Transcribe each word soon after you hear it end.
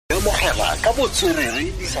amogela ka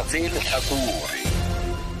botswerere di sa tseye letlhakore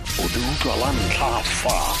o di utlwa la ntlha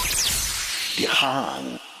fa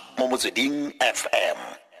Dikgang mo Motsweding FM.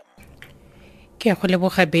 Ke go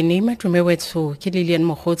leboga bene matume wetso ke Lillian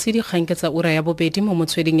Mogotsi Dikgang ke tsa ura ya Bobedi mo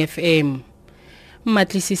Motsweding FM.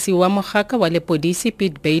 Mmatlisisi wa mogaka wa lepodisi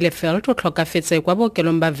Piet Bielefeld o tlhokafetse kwa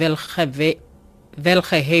bookelong ba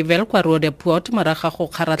Velgehavel kwa Roodepoort moraga go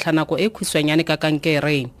kgaratlha nako e khutshwanyane ka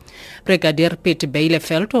kankere. Brigadier Piet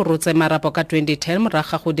Bielefeld o rotse marapo ka 2010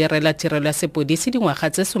 moraga go direla tirelo ya sepodisi dingwaga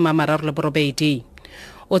tse 38.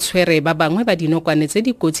 O tshwere ba bangwe ba dinokwane tse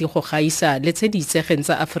dikotsi go gaisa le tse di itsegeng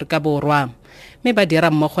tsa Afrika Borwa. Me ba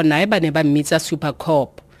dira mmogo nae ba ne ba mmitsa Super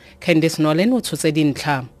Cop. Candice Nolan o tshotse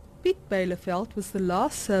dintlha. Piet Bielefeld was the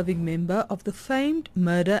last serving member of the famed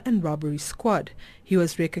murder and robbery squad. He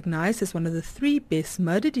was recognized as one of the 3 best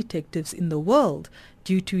murder detectives in the world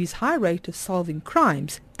due to his high rate of solving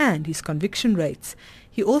crimes and his conviction rates.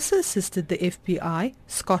 He also assisted the FBI,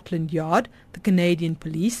 Scotland Yard, the Canadian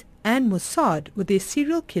Police and Mossad with their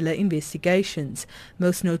serial killer investigations.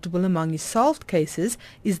 Most notable among his solved cases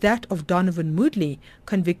is that of Donovan Moodley,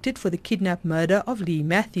 convicted for the kidnapped murder of Lee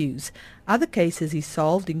Matthews. Other cases he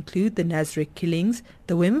solved include the Nazareth killings,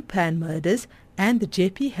 the Wemmerpan murders, and the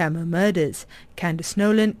Jeppy Hammer murders. Candice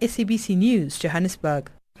Nolan, SABC News,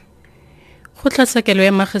 Johannesburg. Kgotlatshekelo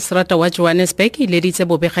ya Magistrata wa Johannesburg e leditse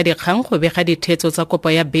bobegadikgang go bega dithetso tsa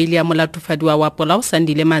kopo ya beili ya molatofadiwa wa Polao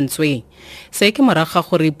Sandile Mantswe. Se ke moraga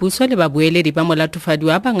gore puso le babueledi ba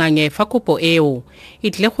molatofadiwa ba nganye fa kopo eo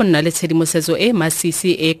e tle go nna le tshedimosetso e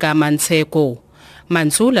masisi e ka mantsheko.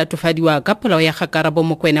 Mantswe o latofadiwa ka Polao ya Gakarabo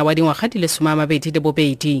Mokwena wa dingwaga di le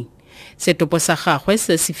 22. Setopo sa gagwe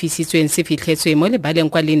se se fisitsweng se fitlhetswe mo lebaleng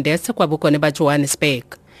kwa Lindes kwa bokone ba Johannesburg.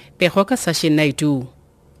 Pego ka Sashin Naidu.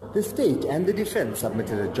 The state and the defense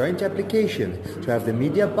submitted a joint application to have the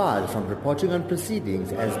media barred from reporting on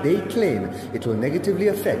proceedings as they claim it will negatively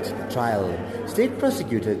affect the trial. State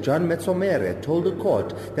prosecutor John Metsomere told the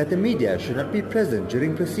court that the media should not be present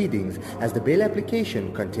during proceedings as the bail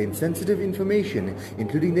application contains sensitive information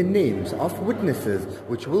including the names of witnesses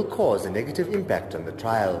which will cause a negative impact on the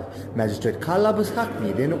trial. Magistrate Karl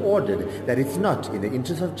Hakmi then ordered that it's not in the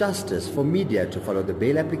interest of justice for media to follow the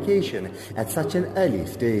bail application at such an early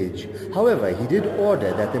stage. However, he did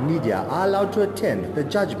order that the media are allowed to attend the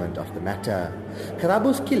judgment of the matter.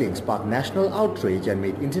 Karabo's killing sparked national outrage and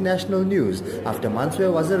made international news after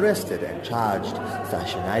Mantswe was arrested and charged.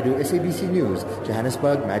 Sasha Naidu, SABC News,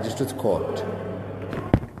 Johannesburg Magistrates Court.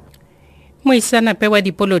 Moisanape wa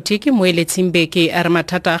dipolotiki moeletsing beke a re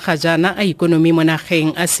mathata a ga jaana a ikonomi mo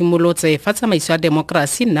nageng a simolotse fa tsamaiso ya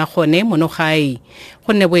demokrasi nna gone mo nogae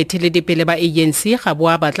gonne boeteledipele ba agency ga bo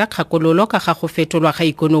a batla kgakololo ka ga go fetolwa ga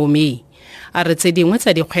ikonomi. A re tse dingwe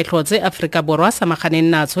tsa dikgwetlho tse Afrika Borwa samaganeng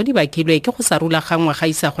natso di bakilwe ke go sa rulagangwa ga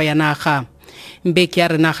isago ya naga. Mbeki a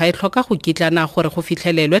re naga e tlhoka go kitlana gore go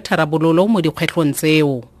fitlhelelwe tharabololo mo dikgwetlhong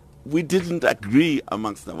tseo. We didn't agree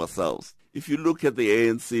amongst ourselves. If you look at the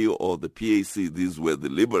ANC or the PAC, these were the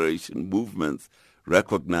liberation movements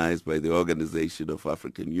recognized by the Organization of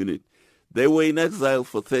African Unity. They were in exile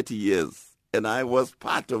for 30 years, and I was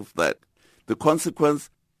part of that. The consequence,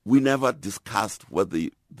 we never discussed what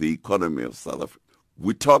the economy of South Africa.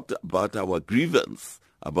 We talked about our grievance,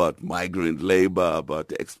 about migrant labor,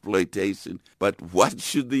 about exploitation, but what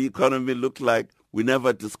should the economy look like? We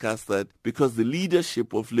never discussed that because the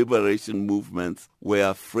leadership of liberation movements were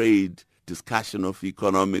afraid discussion of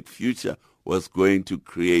economic future was going to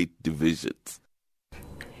create divisions.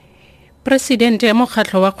 Presdiente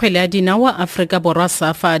Mokgatlo wa kgwele ya dinao wa Afrika Borwa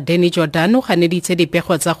SAFA Danny Jordaan o ganeditse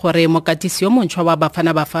dipego tsa gore mokatisi montshwa wa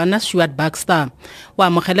Bafana Bafana Stuart Baxter wa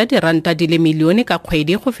amogela diranta di le millione ka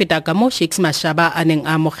kgwedi go feta ka mo Shakes Mashaba a neng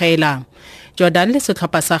a amogela. Jordaan le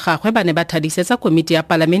setlhopha sa gagwe ba ne ba thadisetsa komiti ya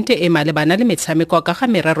palamente e malebana le metshameko ka ga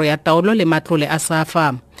merero ya taolo le matlole a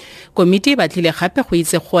SAFA. Komiti e batlile gape go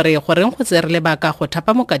itse gore goreng go tsere lebaka go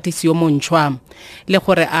thapa mokatisi yo montshwa le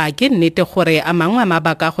gore a ke nnete gore a mangwe a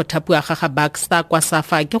mabaka go thapua ga Baxter kwa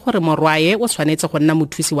SAFA ke gore morwae o tshwanetse go nna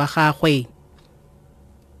mothusi wa gagwe.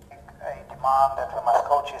 A demand that we must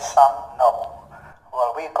coach his son? No.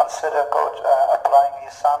 Will we consider applying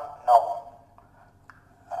his son? No.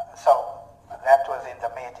 So that was in the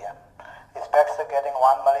media. Is Baxter getting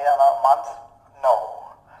 1 million a month? No.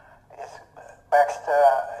 Is Baxter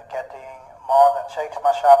getting more than Shakes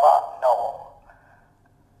Mashaba? No.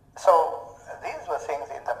 So these were things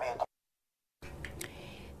in the media.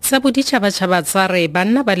 sa boditšhabatšhaba tsa re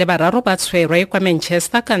banna ba le bararo ba tshwerwe kwa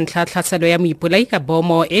Manchester ka ntlha tlhaselo ya moipolai ka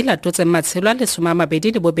bomo e latotseng matshelo a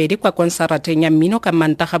 22 kwa konsarateng ya mmino ka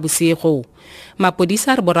Mantaga bosigo.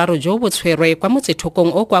 Mapodisa re boraro jo bo tshwerwe kwa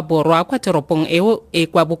motsethokong o kwa borwa kwa teropong eo e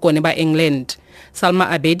kwa bokone ba England.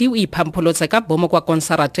 Salma Abedi o iphampholotse ka bomo kwa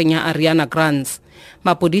konsarateng ya Ariana Grande.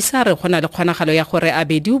 Mapodisa re gona le kgonagalo ya gore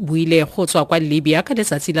Abedi o buile go tswa kwa Libya ka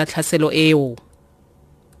letsatsi la tlhaselo eo.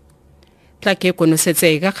 Tla ke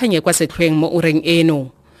konosetse ka kganye kwa setlhoeng mo ureng eno.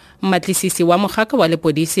 Mmatlisisi wa mogaka wa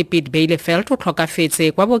lepodisi Piet Bielefeld o tlhokafetse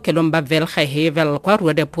kwa bookelong ba Velgehavel kwa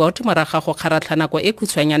Roodepoort moraga go kgaratlha nako e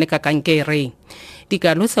khutshwanyane ka kankere.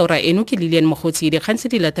 Dikalo tsa ura eno ke Lillian Mogotsi dikgang tse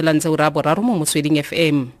di latelang tsa ura boraro mo Motsweding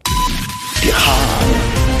FM. Dikgang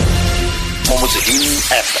mo Motsweding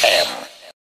FM.